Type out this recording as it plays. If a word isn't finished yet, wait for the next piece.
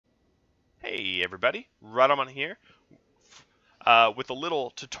Hey everybody, Rhadamant here with a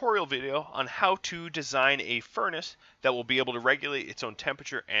little tutorial video on how to design a furnace that will be able to regulate its own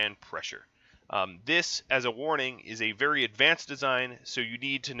temperature and pressure. This, as a warning, is a very advanced design, so you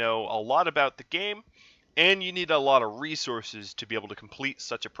need to know a lot about the game and you need a lot of resources to be able to complete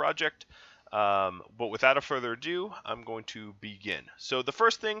such a project. But without a further ado, I'm going to begin. So the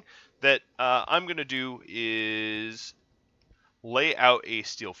first thing that I'm going to do is lay out a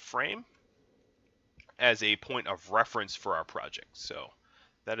steel frame as a point of reference for our project. So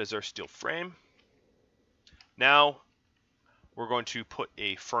that is our steel frame. Now we're going to put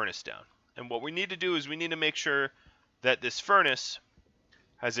a furnace down. And what we need to do is we need to make sure that this furnace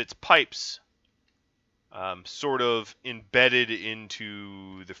has its pipes sort of embedded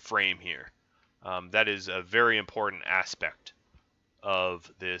into the frame here. That is a very important aspect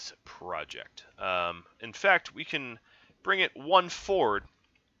of this project. In fact, we can bring it one forward.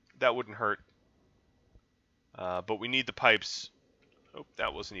 That wouldn't hurt. But we need the pipes. Oh,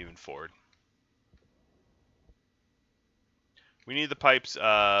 that wasn't even forward. We need the pipes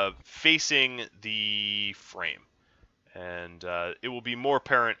facing the frame. And it will be more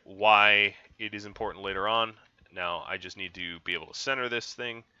apparent why it is important later on. Now I just need to be able to center this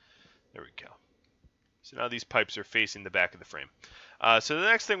thing. There we go. So now these pipes are facing the back of the frame. So the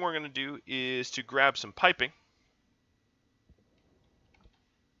next thing we're going to do is to grab some piping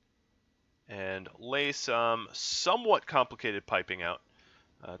and lay some somewhat complicated piping out.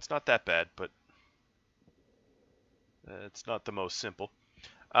 It's not that bad, but it's not the most simple.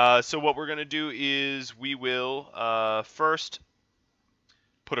 So what we're going to do is we will first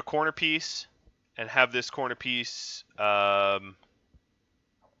put a corner piece and have this corner piece, let's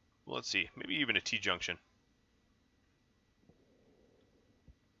see, maybe even a T-junction.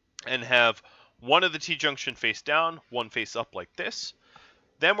 And have one of the T-junction face down, one face up like this.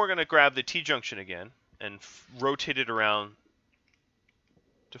 Then we're going to grab the T-junction again and rotate it around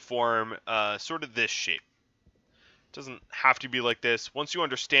to form sort of this shape. It doesn't have to be like this. Once you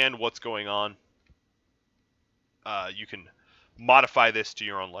understand what's going on, you can modify this to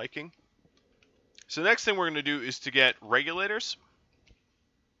your own liking. So the next thing we're going to do is to get regulators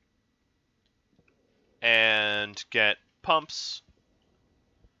and get pumps.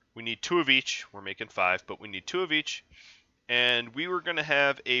 We need 2 of each. We're making 5, but we need 2 of each. And we were going to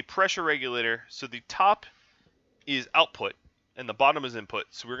have a pressure regulator. So the top is output and the bottom is input.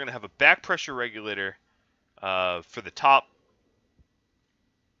 So we're going to have a back pressure regulator for the top,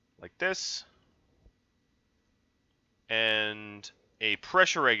 like this, and a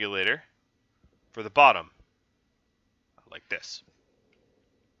pressure regulator for the bottom, like this.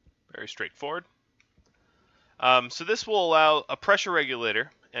 Very straightforward. So this will allow a pressure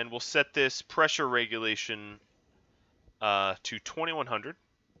regulator, and we'll set this pressure regulation to 2100.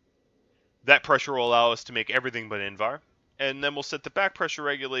 That pressure will allow us to make everything but INVAR. And then we'll set the back pressure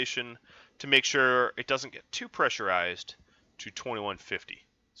regulation to make sure it doesn't get too pressurized to 2150.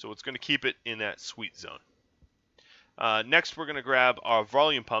 So it's going to keep it in that sweet zone. Next, we're going to grab our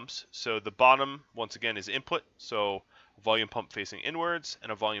volume pumps. So the bottom, once again, is input. So a volume pump facing inwards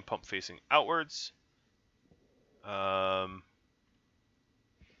and a volume pump facing outwards.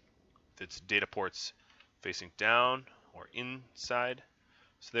 It's data ports facing down or inside.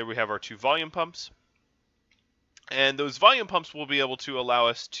 So there we have our 2 volume pumps. And those volume pumps will be able to allow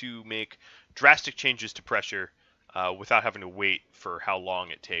us to make drastic changes to pressure without having to wait for how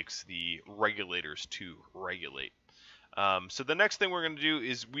long it takes the regulators to regulate. So the next thing we're going to do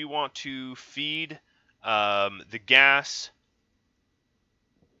is we want to feed the gas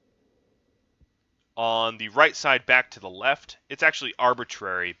on the right side back to the left. It's actually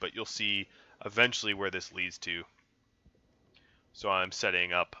arbitrary, but you'll see eventually where this leads to. So I'm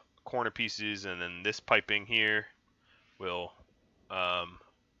setting up corner pieces, and then this piping here will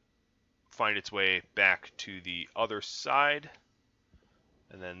find its way back to the other side.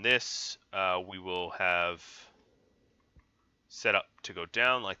 And then this we will have set up to go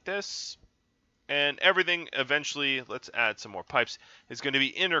down like this. And everything eventually, let's add some more pipes, is going to be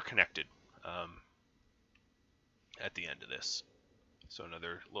interconnected at the end of this. So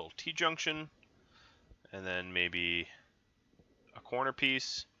another little T-junction, and then maybe a corner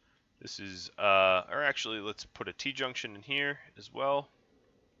piece. This is, or actually, let's put a T-junction in here as well.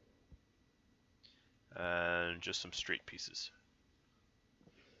 And just some straight pieces.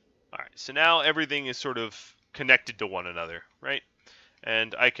 Alright, so now everything is sort of connected to one another, right?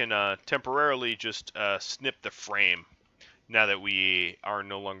 And I can temporarily just snip the frame now that we are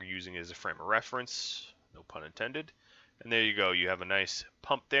no longer using it as a frame of reference. No pun intended. And there you go. You have a nice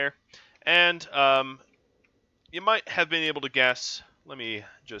pump there. And you might have been able to guess let me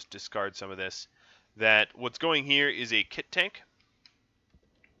just discard some of this, that what's going here is a kit tank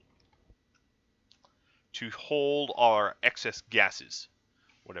to hold our excess gases,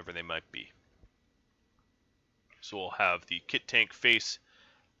 whatever they might be. So we'll have the kit tank face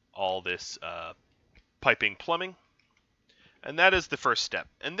all this piping plumbing, and that is the first step.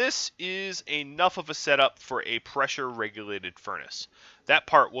 And this is enough of a setup for a pressure regulated furnace. That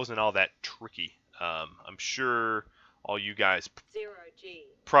part wasn't all that tricky. I'm sure all you guys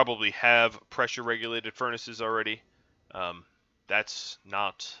probably have pressure regulated furnaces already. That's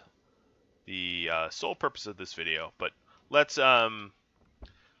not the sole purpose of this video, but let's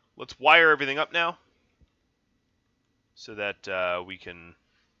wire everything up now so that we can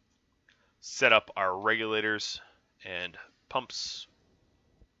set up our regulators and pumps.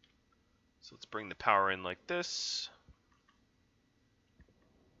 So let's bring the power in like this.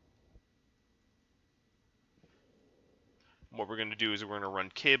 And what we're going to do is we're going to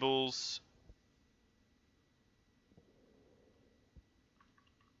run cables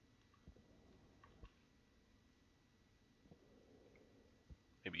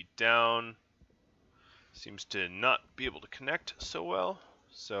maybe down. Seems to not be able to connect so well.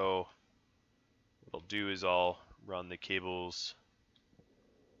 So what I'll do is I'll run the cables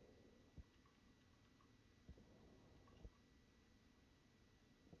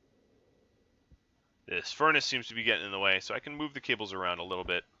this furnace seems to be getting in the way, so I can move the cables around a little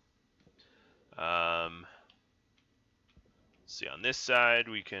bit. See, on this side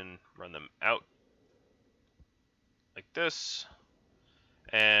we can run them out like this,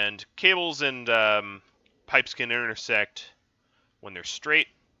 and cables and pipes can intersect when they're straight,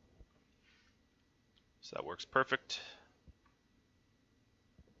 so that works perfect.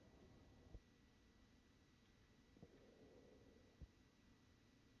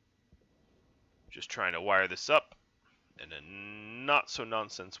 Just trying to wire this up in a not so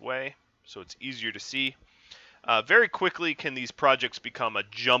nonsense way so it's easier to see. Very quickly can these projects become a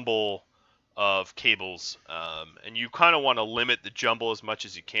jumble of cables, and you kind of want to limit the jumble as much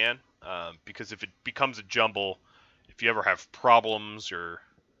as you can, because if it becomes a jumble, if you ever have problems, or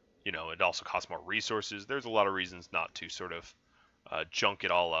it also costs more resources, there's a lot of reasons not to sort of junk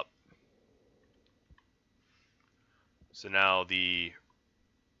it all up. So now the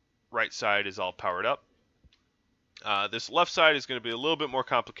right side is all powered up. This left side is going to be a little bit more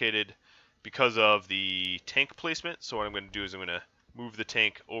complicated because of the tank placement. So what I'm going to do is I'm going to move the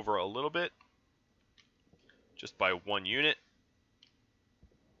tank over a little bit, just by 1 unit,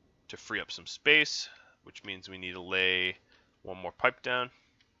 to free up some space, which means we need to lay 1 more pipe down.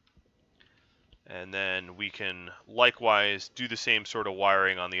 And then we can likewise do the same sort of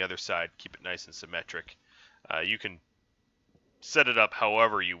wiring on the other side, keep it nice and symmetric. You can set it up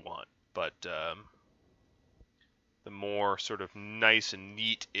however you want, but the more sort of nice and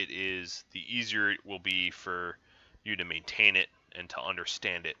neat it is, the easier it will be for you to maintain it and to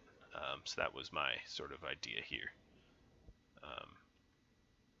understand it. So that was my sort of idea here.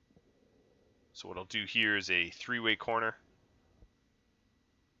 So what I'll do here is a 3-way corner.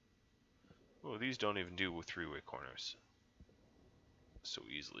 Oh, these don't even do with 3-way corners so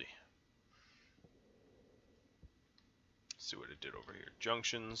easily. Let's see what it did over here.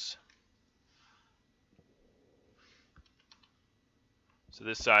 Junctions. So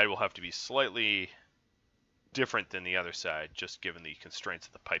this side will have to be slightly different than the other side, just given the constraints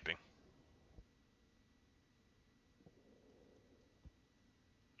of the piping.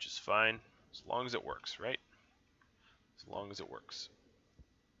 Which is fine, as long as it works, right? As long as it works.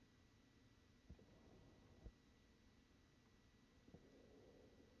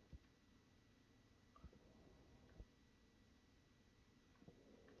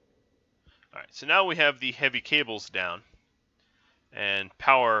 Alright, so now we have the heavy cables down and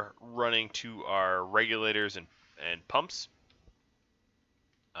power running to our regulators and pumps.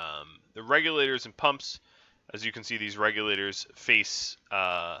 The regulators and pumps, as you can see, these regulators face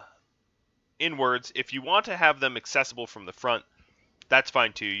inwards. If you want to have them accessible from the front, that's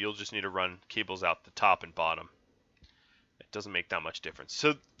fine too. You'll just need to run cables out the top and bottom. It doesn't make that much difference.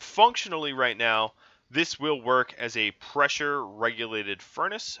 So functionally right now, this will work as a pressure regulated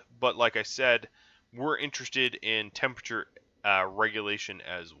furnace, but like I said, we're interested in temperature regulation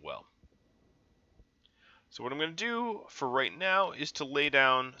as well. So what I'm going to do for right now is to lay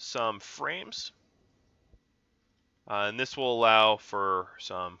down some frames. And this will allow for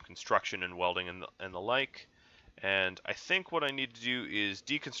some construction and welding and the like. And I think what I need to do is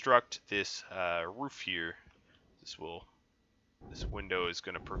deconstruct this roof here. This window is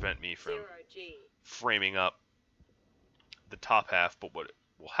going to prevent me from framing up the top half, but what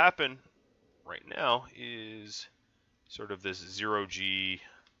will happen right now is sort of this 0G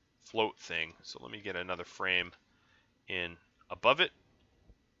float thing. So let me get another frame in above it.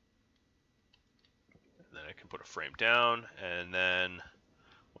 And then I can put a frame down, and then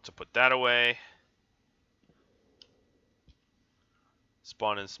once I put that away,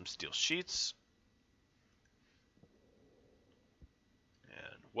 spawn in some steel sheets.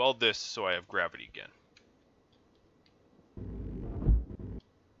 And weld this so I have gravity again.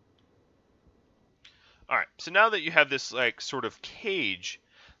 Alright, so now that you have this like sort of cage,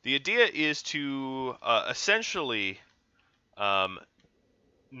 the idea is to essentially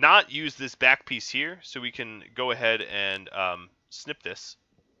not use this back piece here, so we can go ahead and snip this,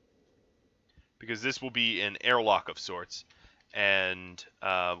 because this will be an airlock of sorts, and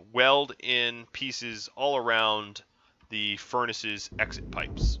weld in pieces all around the furnace's exit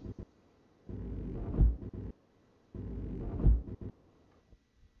pipes.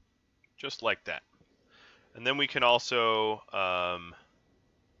 Just like that. And then we can also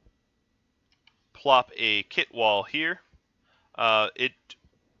plop a kit wall here. It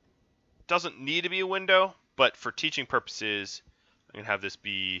doesn't need to be a window, but for teaching purposes, I'm going to have this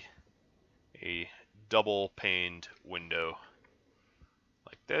be a double paned window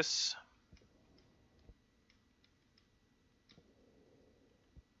like this.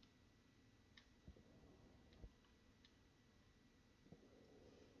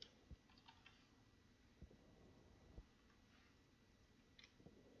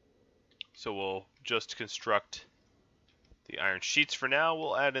 So we'll just construct the iron sheets for now.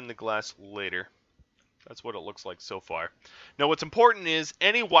 We'll add in the glass later. That's what it looks like so far. Now what's important is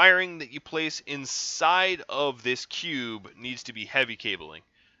any wiring that you place inside of this cube needs to be heavy cabling.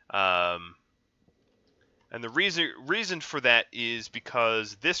 And the reason for that is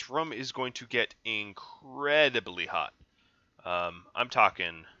because this room is going to get incredibly hot. I'm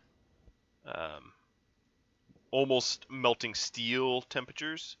talking almost melting steel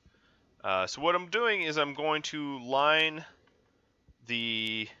temperatures. So what I'm doing is I'm going to line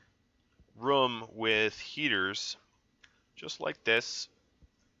the room with heaters just like this,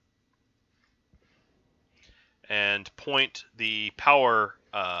 and point the power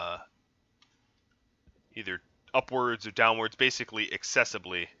either upwards or downwards, basically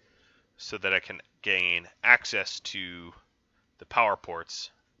accessibly, so that I can gain access to the power ports.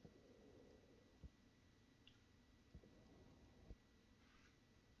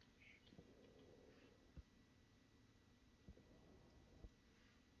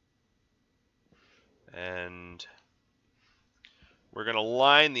 And we're going to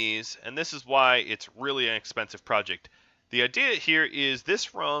line these, and this is why it's really an expensive project. The idea here is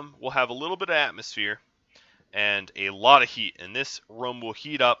this room will have a little bit of atmosphere and a lot of heat, and this room will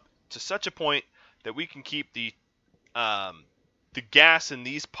heat up to such a point that we can keep the gas in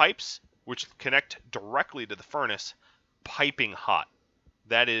these pipes, which connect directly to the furnace, piping hot.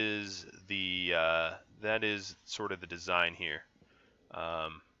 That is sort of the design here.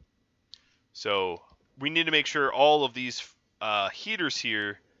 So we need to make sure all of these heaters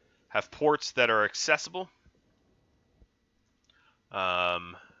here have ports that are accessible.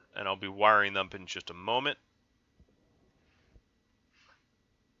 And I'll be wiring them up in just a moment.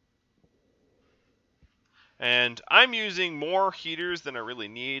 And I'm using more heaters than I really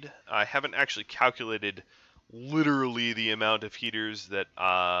need. I haven't actually calculated literally the amount of heaters that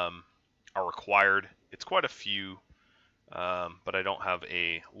are required. It's quite a few, but I don't have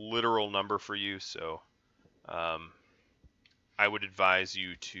a literal number for you, so I would advise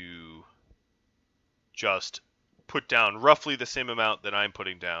you to just put down roughly the same amount that I'm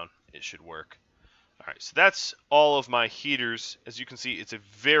putting down. It should work. Alright, so that's all of my heaters. As you can see, it's a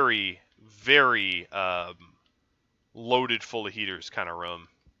very, very loaded full of heaters kind of room.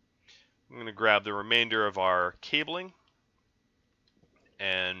 I'm going to grab the remainder of our cabling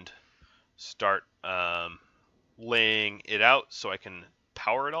and start laying it out so I can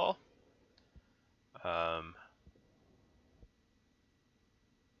power it all.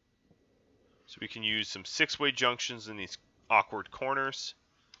 So we can use some 6-way junctions in these awkward corners.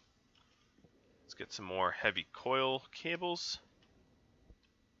 Let's get some more heavy coil cables.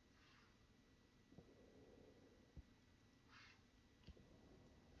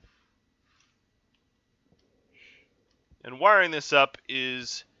 And wiring this up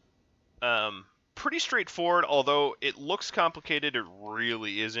is pretty straightforward, although it looks complicated, it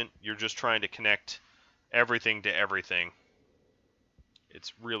really isn't. You're just trying to connect everything to everything.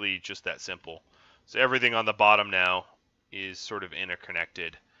 It's really just that simple. So everything on the bottom now is sort of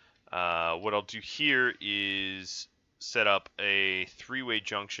interconnected. What I'll do here is set up a 3-way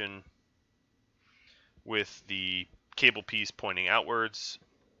junction with the cable piece pointing outwards,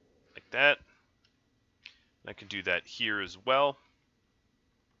 like that. I can do that here as well.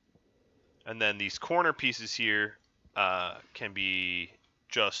 And then these corner pieces here can be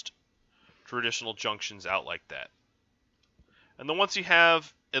just traditional junctions out like that. And then once you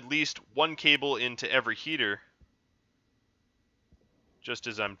have at least one cable into every heater, just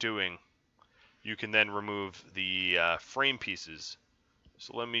as I'm doing, you can then remove the frame pieces.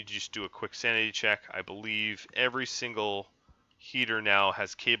 So let me just do a quick sanity check. I believe every single heater now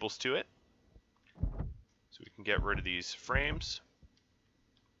has cables to it. So we can get rid of these frames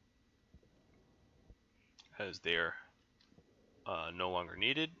as they're no longer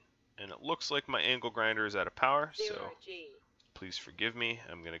needed. And it looks like my angle grinder is out of power, so please forgive me.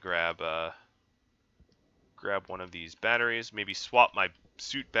 I'm going to grab one of these batteries, maybe swap my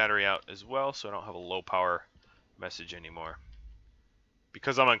suit battery out as well so I don't have a low power message anymore.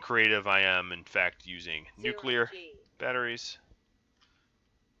 Because I'm on creative, I am in fact using nuclear batteries,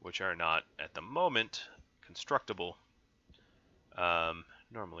 which are not at the moment constructible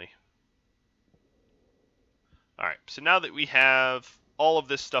normally. Alright, so now that we have all of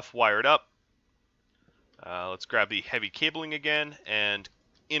this stuff wired up, let's grab the heavy cabling again and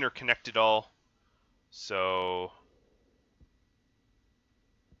interconnect it all. So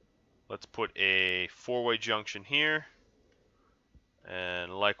let's put a four-way junction here,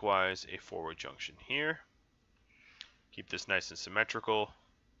 and likewise a four-way junction here. Keep this nice and symmetrical.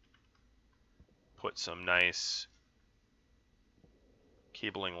 Put some nice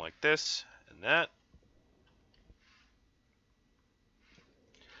cabling like this and that.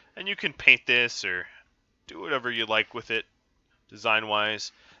 And you can paint this or do whatever you like with it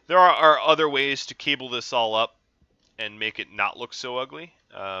design-wise. There are other ways to cable this all up and make it not look so ugly.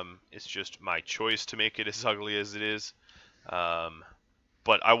 It's just my choice to make it as ugly as it is.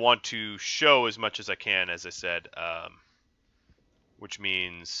 But I want to show as much as I can, as I said, which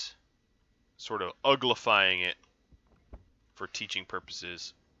means sort of uglifying it for teaching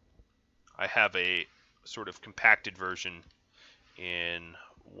purposes. I have a sort of compacted version in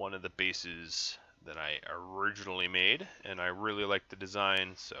one of the bases that I originally made, and I really like the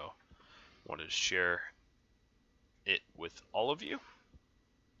design, so I wanted to share it with all of you.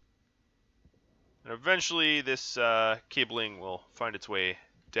 And eventually this cabling will find its way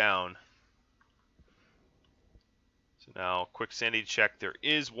down. So now, quick sanity check, there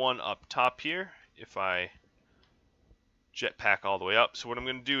is one up top here if I jetpack all the way up. So what I'm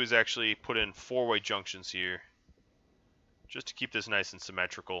going to do is actually put in four-way junctions here just to keep this nice and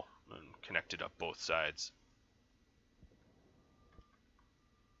symmetrical and connected up both sides.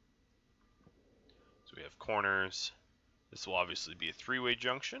 So we have corners. This will obviously be a three-way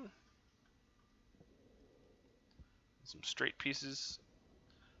junction. Some straight pieces.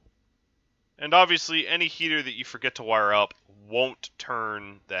 And obviously any heater that you forget to wire up won't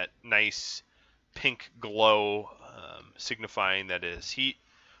turn that nice pink glow signifying that it is heat.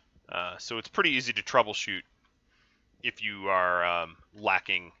 So it's pretty easy to troubleshoot if you are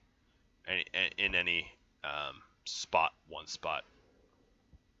lacking in any one spot.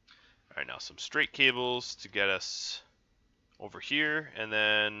 Alright, now some straight cables to get us over here, and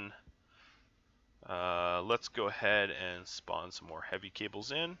then let's go ahead and spawn some more heavy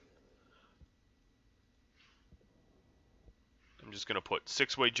cables in. I'm just going to put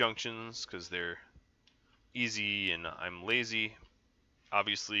six-way junctions because they're easy and I'm lazy.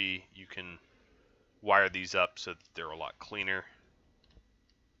 Obviously, you can wire these up so that they're a lot cleaner.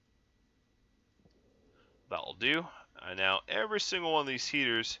 That'll do. And now every single one of these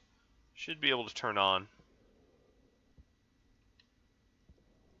heaters should be able to turn on,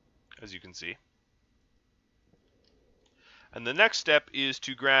 as you can see. And the next step is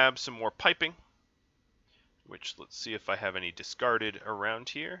to grab some more piping, which let's see if I have any discarded around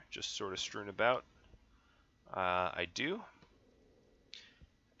here, just sort of strewn about. I do.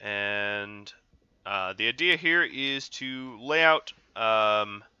 And the idea here is to lay out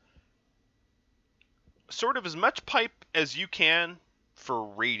sort of as much pipe as you can for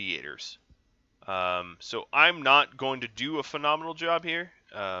radiators. So I'm not going to do a phenomenal job here.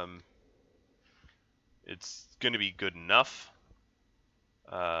 It's going to be good enough.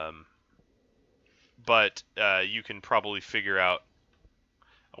 But you can probably figure out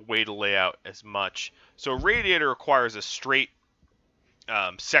a way to lay out as much. So a radiator requires a straight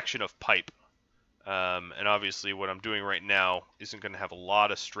section of pipe. And obviously what I'm doing right now isn't going to have a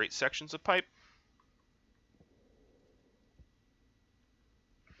lot of straight sections of pipe.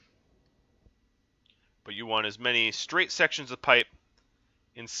 But you want as many straight sections of pipe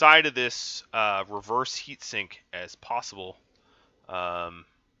inside of this reverse heatsink as possible. And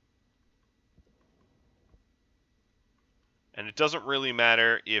it doesn't really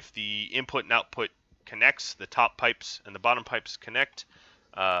matter if the input and output connects, the top pipes and the bottom pipes connect,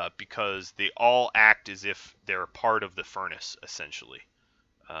 because they all act as if they're part of the furnace, essentially.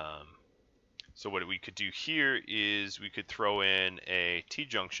 So what we could do here is we could throw in a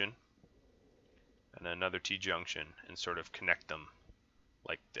T-junction and another T-junction and sort of connect them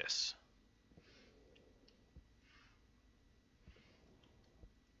like this.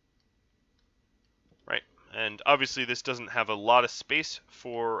 Right, and obviously this doesn't have a lot of space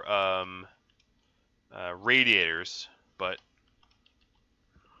for radiators, but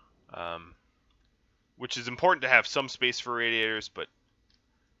which is important to have some space for radiators, but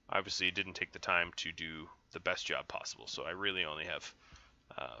obviously it didn't take the time to do the best job possible. So I really only have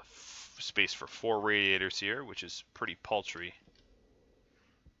space for 4 radiators here, which is pretty paltry,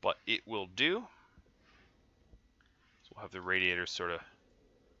 but it will do. So we'll have the radiators sort of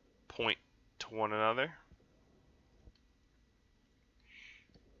point to one another.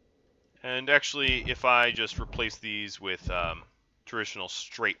 And actually, if I just replace these with traditional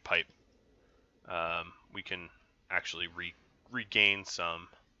straight pipe, we can actually regain some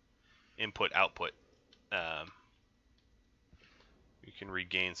input-output. We can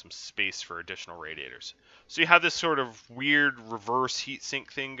regain some space for additional radiators. So you have this sort of weird reverse heat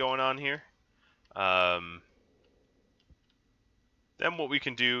sink thing going on here. Then what we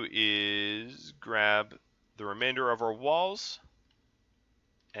can do is grab the remainder of our walls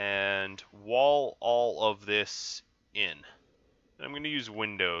and wall all of this in. And I'm going to use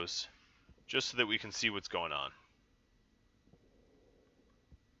windows just so that we can see what's going on.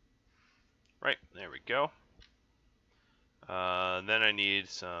 Right, there we go. Then I need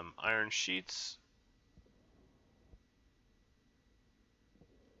some iron sheets.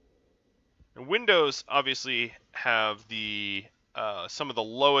 And windows obviously have the some of the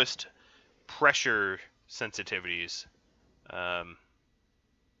lowest pressure sensitivities.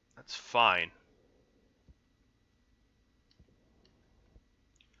 That's fine.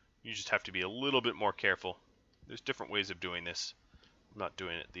 You just have to be a little bit more careful. There's different ways of doing this. I'm not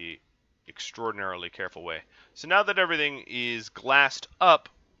doing it the extraordinarily careful way. So now that everything is glassed up,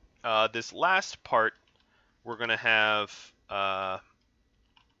 this last part we're going to have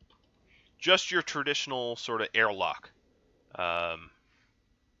just your traditional sort of airlock. So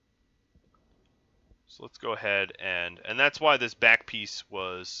let's go ahead and that's why this back piece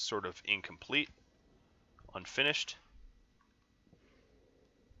was sort of incomplete, unfinished.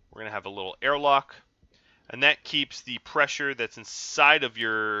 We're going to have a little airlock, and that keeps the pressure that's inside of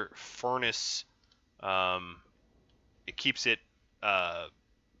your furnace, it keeps it,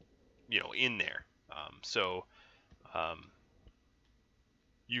 in there.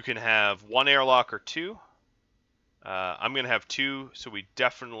 You can have 1 airlock or 2. I'm going to have 2, so we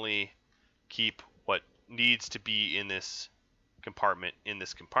definitely keep what needs to be in this compartment in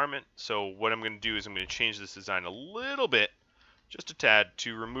this compartment. So what I'm going to do is I'm going to change this design a little bit, just a tad,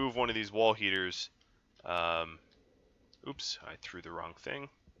 to remove one of these wall heaters. Oops, I threw the wrong thing.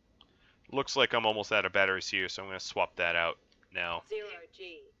 Looks like I'm almost out of batteries here, so I'm going to swap that out now.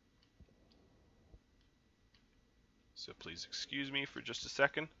 0G. So please excuse me for just a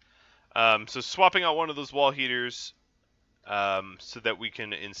second. So swapping out one of those wall heaters so that we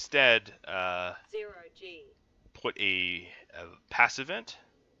can instead 0G. put a passive vent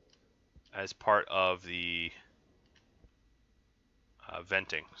as part of the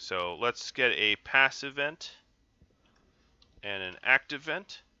venting. So let's get a passive vent and an active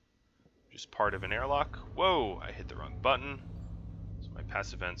vent, just part of an airlock. Whoa, I hit the wrong button. So my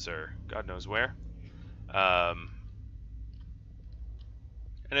passive vents are God knows where. And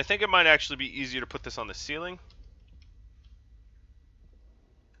I think it might actually be easier to put this on the ceiling.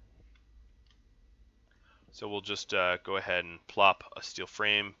 So we'll just go ahead and plop a steel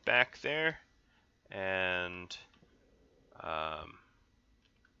frame back there and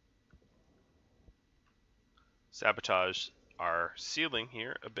sabotage our ceiling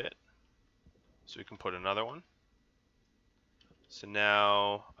here a bit so we can put another one. So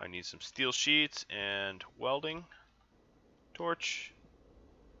now I need some steel sheets and welding torch.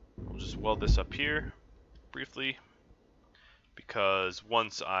 We'll just weld this up here briefly, because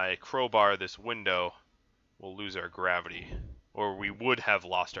once I crowbar this window, we'll lose our gravity, or we would have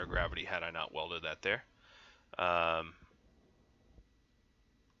lost our gravity had I not welded that there.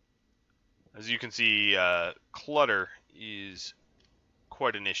 As you can see, clutter is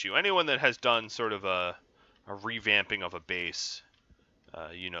quite an issue. Anyone that has done sort of a revamping of a base,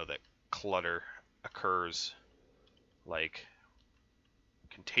 you know that clutter occurs like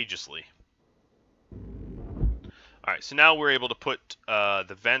contagiously. Alright, so now we're able to put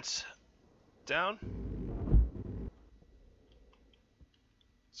the vents down.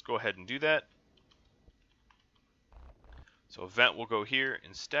 Let's go ahead and do that. So a vent will go here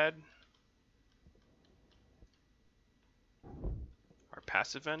instead. Our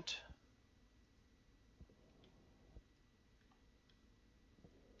passive vent.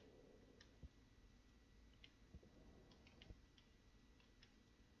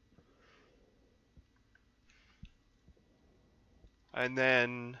 And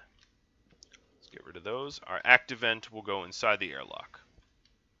then, let's get rid of those. Our active vent will go inside the airlock.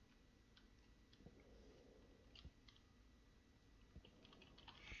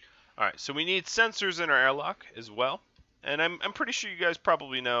 Alright, so we need sensors in our airlock as well. And I'm pretty sure you guys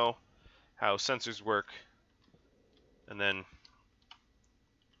probably know how sensors work. And then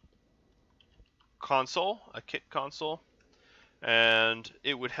console, a kit console. And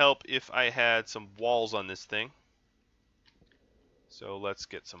it would help if I had some walls on this thing. So let's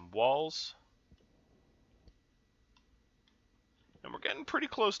get some walls. And we're getting pretty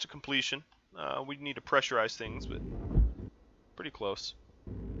close to completion. We need to pressurize things, but pretty close.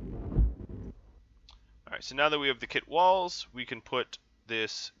 Alright, so now that we have the kit walls, we can put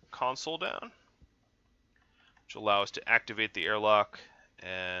this console down, which will allow us to activate the airlock.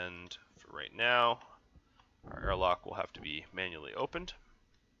 And for right now, our airlock will have to be manually opened.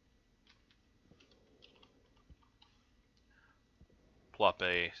 Plop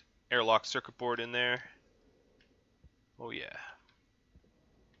a airlock circuit board in there. Oh yeah.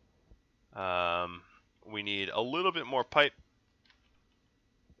 We need a little bit more pipe.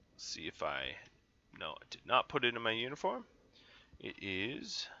 Let's see if no, I did not put it in my uniform. It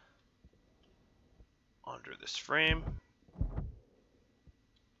is under this frame.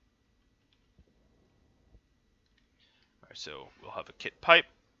 Alright, so we'll have a kit pipe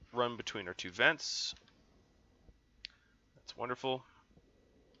run between our two vents. That's wonderful.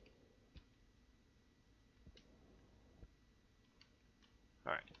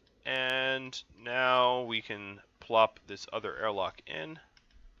 Alright, and now we can plop this other airlock in,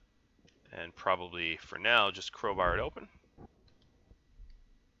 and probably for now just crowbar it open.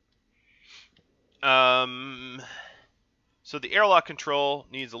 So the airlock control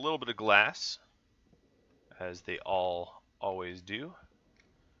needs a little bit of glass, as they always do.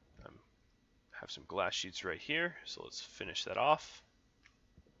 Have some glass sheets right here, so let's finish that off.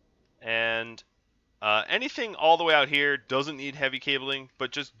 And anything all the way out here doesn't need heavy cabling,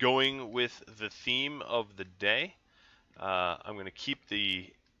 but just going with the theme of the day, I'm going to keep the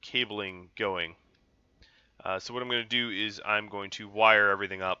cabling going. So what I'm going to do is I'm going to wire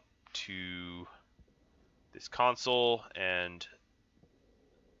everything up to this console, and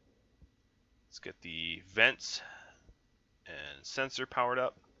let's get the vents and sensor powered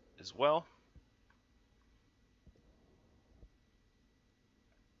up as well.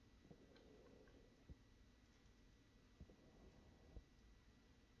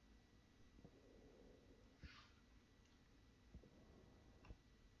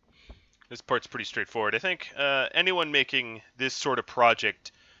 This part's pretty straightforward. I think anyone making this sort of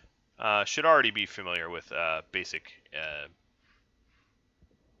project should already be familiar with basic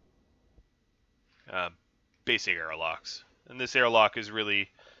airlocks. And this airlock is really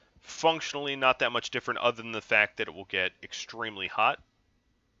functionally not that much different, other than the fact that it will get extremely hot.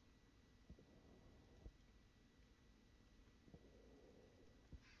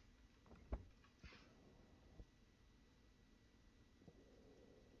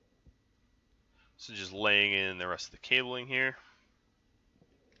 So just laying in the rest of the cabling here.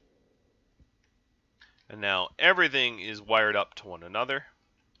 And now everything is wired up to one another.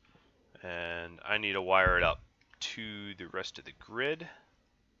 And I need to wire it up to the rest of the grid,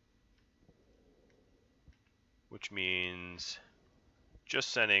 which means just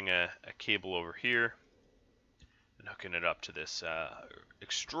sending a cable over here and hooking it up to this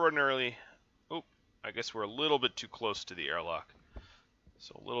extraordinarily, oh, I guess we're a little bit too close to the airlock,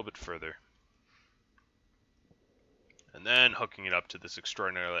 so a little bit further. And then hooking it up to this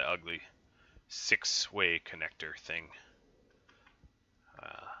extraordinarily ugly 6-way connector thing,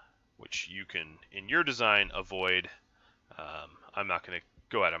 which you can, in your design, avoid. I'm not going to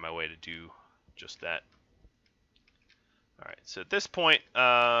go out of my way to do just that. Alright, so at this point,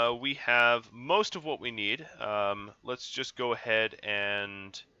 we have most of what we need. Let's just go ahead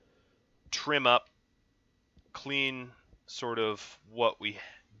and trim up, clean sort of what we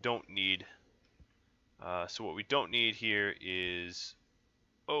don't need. So what we don't need here is,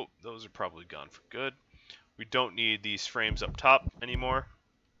 oh, those are probably gone for good. We don't need these frames up top anymore.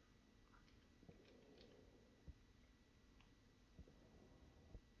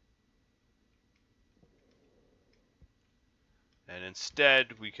 And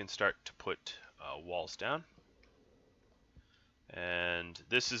instead, we can start to put walls down. And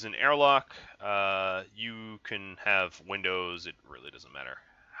this is an airlock. You can have windows. It really doesn't matter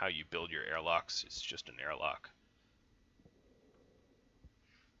how you build your airlocks. It's just an airlock.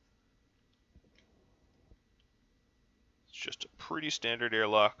 It's just a pretty standard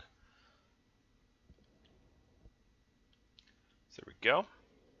airlock. So there we go.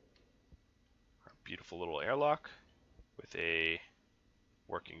 Our beautiful little airlock with a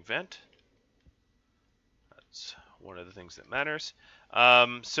working vent. That's one of the things that matters.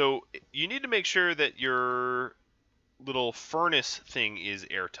 So you need to make sure that your little furnace thing is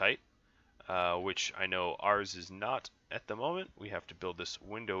airtight, which I know ours is not at the moment. We have to build this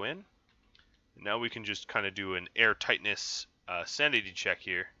window in. Now we can just kind of do an air tightness sanity check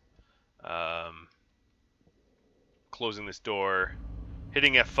here. Closing this door,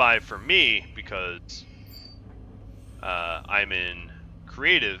 hitting F5 for me because I'm in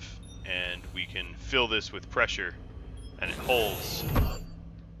creative, and we can fill this with pressure, and it holds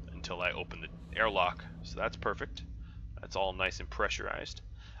until I open the airlock. So that's perfect. That's all nice and pressurized.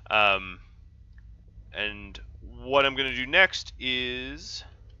 And what I'm going to do next is...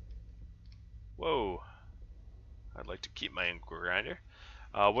 Whoa. I'd like to keep my ink grinder.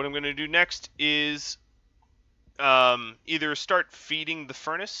 What I'm going to do next is either start feeding the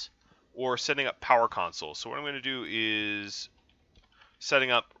furnace or setting up power consoles. So what I'm going to do is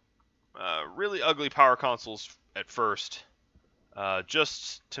setting up really ugly power consoles at first,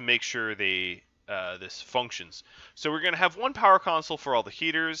 just to make sure this functions. So we're going to have one power console for all the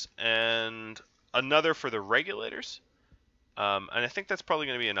heaters and another for the regulators, and I think that's probably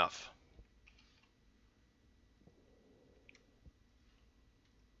going to be enough.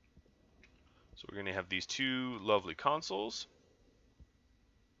 So we're going to have these two lovely consoles.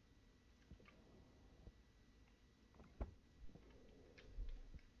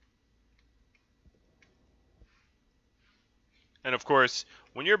 And of course,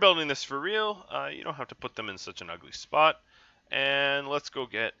 when you're building this for real, you don't have to put them in such an ugly spot. And let's go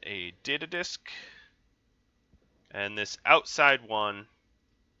get a data disk. And this outside one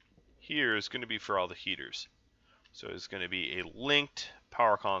here is going to be for all the heaters. So it's going to be a linked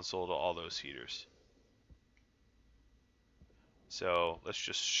power console to all those heaters. So let's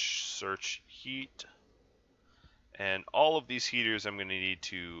just search heat. And all of these heaters I'm going to need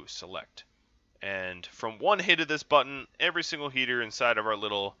to select. And from one hit of this button, every single heater inside of our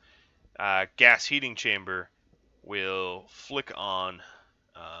little gas heating chamber will flick on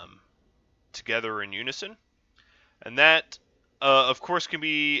together in unison. And that, of course, can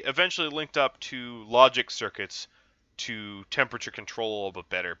be eventually linked up to logic circuits to temperature control a little bit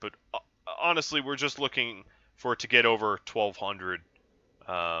better. But honestly, we're just looking for it to get over 1200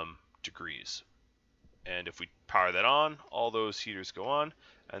 degrees. And if we power that on, all those heaters go on.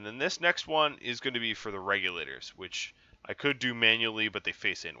 And then this next one is going to be for the regulators, which I could do manually, but they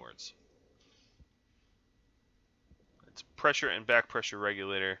face inwards. It's pressure and back pressure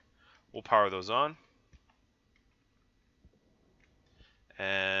regulator. We'll power those on.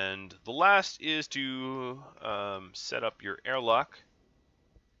 And the last is to set up your airlock.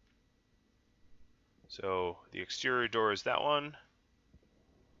 So the exterior door is that one.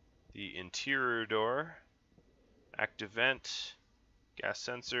 The interior door, active vent, gas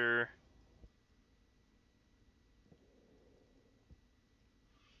sensor.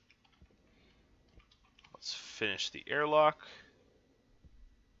 Let's finish the airlock.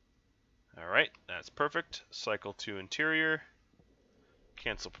 Alright, that's perfect. Cycle to interior.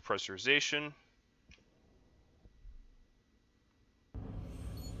 Cancel pressurization.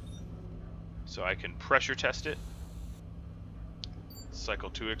 So I can pressure test it. Cycle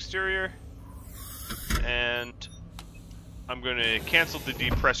to exterior. And I'm going to cancel the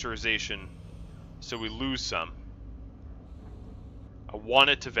depressurization so we lose some. I want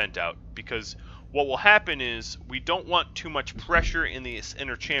it to vent out because what will happen is we don't want too much pressure in this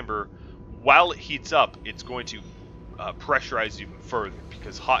inner chamber. While it heats up, it's going to pressurize even further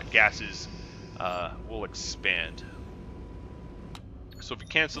because hot gases will expand. So if we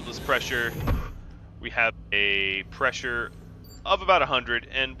cancel this pressure, we have a pressure of about 100.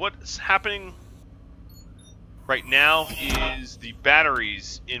 And what's happening right now is the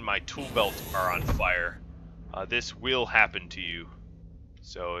batteries in my tool belt are on fire. This will happen to you.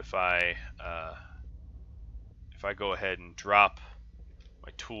 So if I go ahead and drop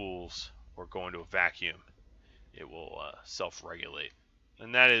my tools or go into a vacuum, it will self-regulate.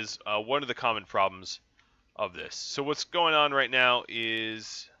 And that is one of the common problems of this. So what's going on right now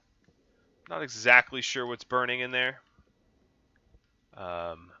is not exactly sure what's burning in there.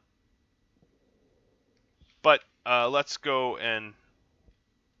 But let's go and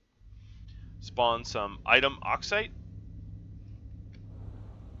spawn some item oxide.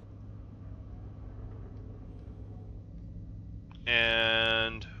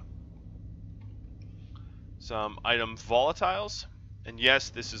 and some item volatiles. And yes,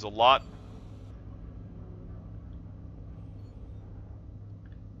 this is a lot.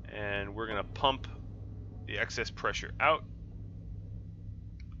 And we're going to pump the excess pressure out.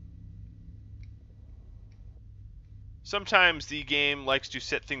 Sometimes the game likes to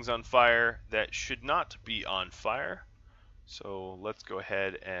set things on fire that should not be on fire. So let's go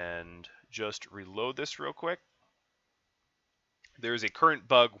ahead and just reload this real quick. There's a current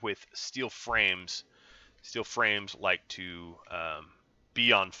bug with steel frames. Steel frames like to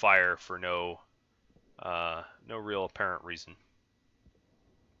be on fire for no real apparent reason.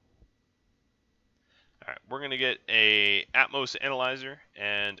 All right, we're going to get a Atmos analyzer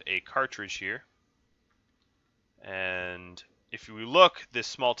and a cartridge here. And if we look, this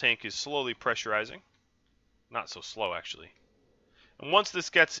small tank is slowly pressurizing. Not so slow, actually. And once this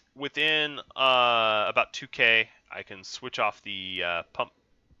gets within about 2K, I can switch off the pump.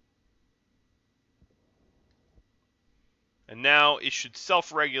 And now it should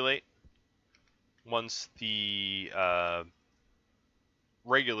self-regulate once the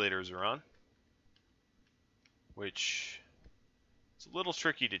regulators are on, which it's a little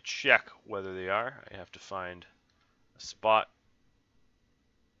tricky to check whether they are. I have to find a spot.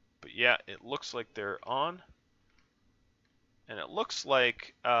 But yeah, it looks like they're on. And it looks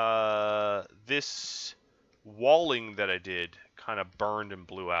like this walling that I did kind of burned and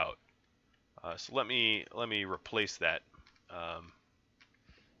blew out. So let me replace that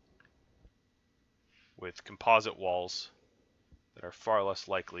with composite walls that are far less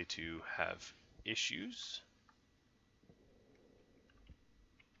likely to have issues.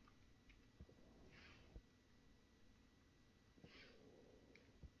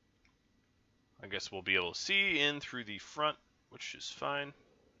 I guess we'll be able to see in through the front, which is fine.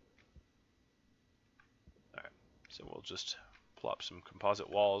 Alright, so we'll just plop some composite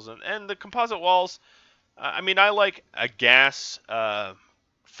walls. And the composite walls, I mean, I like a gas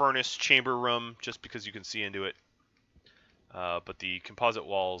furnace chamber room just because you can see into it. But the composite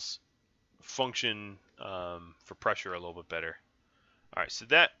walls function for pressure a little bit better. Alright, so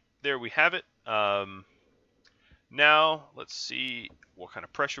there we have it. Now, let's see what kind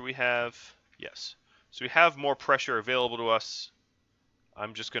of pressure we have. Yes. So we have more pressure available to us.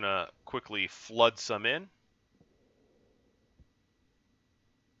 I'm just going to quickly flood some in.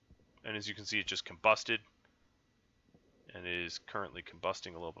 And as you can see, it just combusted. And it is currently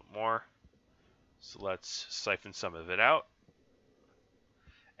combusting a little bit more. So let's siphon some of it out.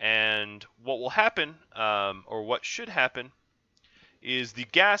 And what will happen, or what should happen, is the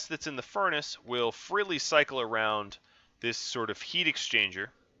gas that's in the furnace will freely cycle around this sort of heat exchanger.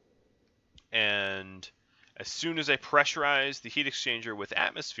 And as soon as I pressurize the heat exchanger with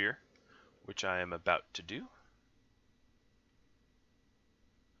atmosphere, which I am about to do,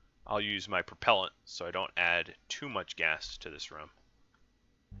 I'll use my propellant so I don't add too much gas to this room.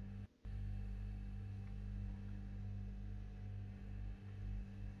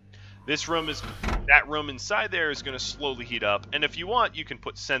 This room is, that room inside there is going to slowly heat up, and if you want, you can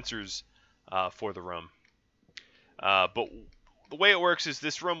put sensors for the room. But the way it works is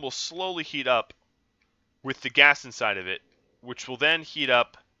this room will slowly heat up with the gas inside of it, which will then heat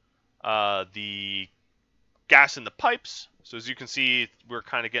up the gas in the pipes. So as you can see, we're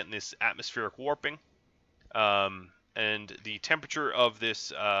kind of getting this atmospheric warping. And the temperature of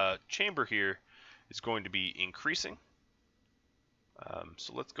this chamber here is going to be increasing.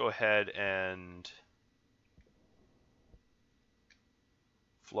 So let's go ahead and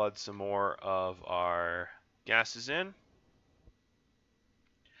flood some more of our gases in.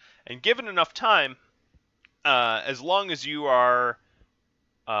 And given enough time, as long as you are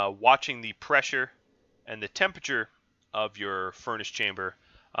watching the pressure and the temperature of your furnace chamber,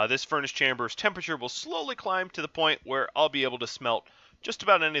 this furnace chamber's temperature will slowly climb to the point where I'll be able to smelt just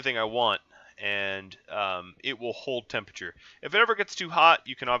about anything I want, and it will hold temperature. If it ever gets too hot,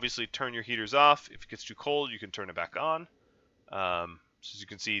 you can obviously turn your heaters off. If it gets too cold, you can turn it back on. So as you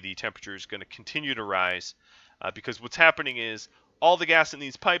can see, the temperature is going to continue to rise because what's happening is all the gas in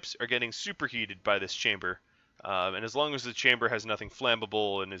these pipes are getting superheated by this chamber, and as long as the chamber has nothing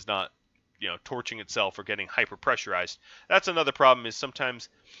flammable and is not, torching itself or getting hyper pressurized, that's another problem. Is sometimes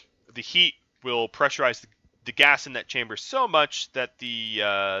the heat will pressurize the gas in that chamber so much that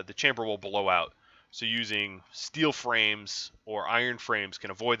the chamber will blow out. So using steel frames or iron frames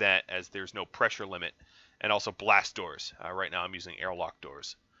can avoid that, as there's no pressure limit, and also blast doors. Right now I'm using airlock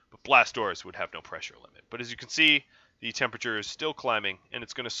doors, but blast doors would have no pressure limit. But as you can see, the temperature is still climbing, and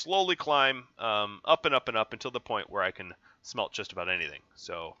it's going to slowly climb up and up and up until the point where I can smelt just about anything.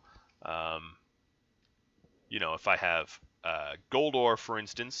 So, if I have gold ore, for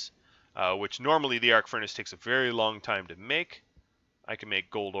instance, which normally the arc furnace takes a very long time to make, I can make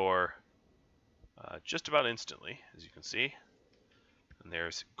gold ore just about instantly, as you can see. And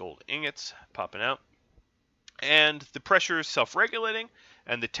there's gold ingots popping out. And the pressure is self-regulating,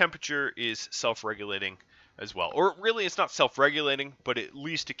 and the temperature is self-regulating as well. Or really, it's not self-regulating, but at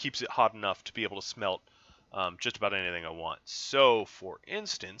least it keeps it hot enough to be able to smelt just about anything I want. So, for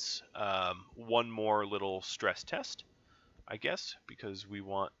instance, one more little stress test, I guess, because we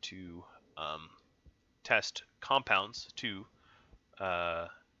want to test compounds too.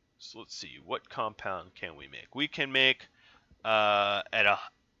 So let's see, what compound can we make? We can make at a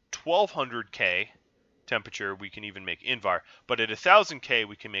 1200K temperature, we can even make Invar, but at 1000K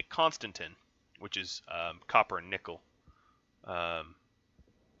we can make Constantin, which is copper and nickel.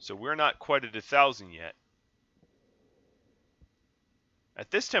 So we're not quite at 1000 yet. At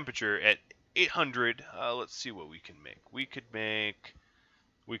this temperature, at 800, let's see what we can make. We could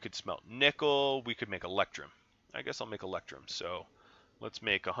smelt nickel, we could make electrum. I guess I'll make electrum. So let's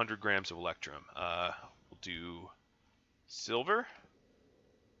make 100 grams of electrum. We'll do silver.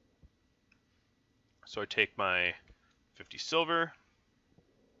 So I take my 50 silver,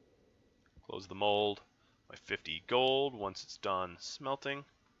 close the mold, my 50 gold once it's done smelting.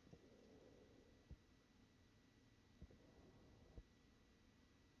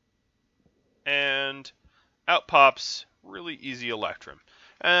 And out pops really easy electrum.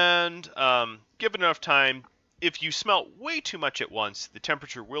 And given enough time, if you smelt way too much at once, the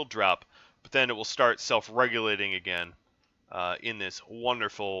temperature will drop, but then it will start self-regulating again in this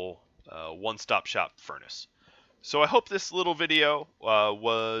wonderful one-stop shop furnace. So I hope this little video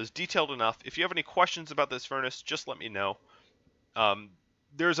was detailed enough. If you have any questions about this furnace, just let me know.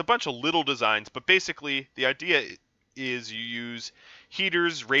 There's a bunch of little designs, but basically the idea is you use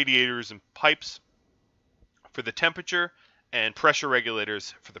heaters, radiators, and pipes for the temperature and pressure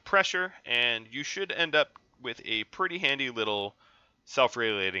regulators for the pressure, and you should end up with a pretty handy little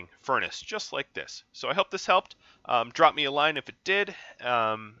self-regulating furnace just like this. So I hope this helped. Drop me a line if it did,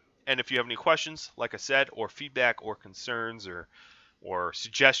 and if you have any questions, like I said, or feedback or concerns or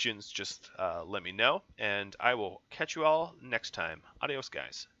suggestions, just let me know, and I will catch you all next time. Adios,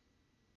 guys.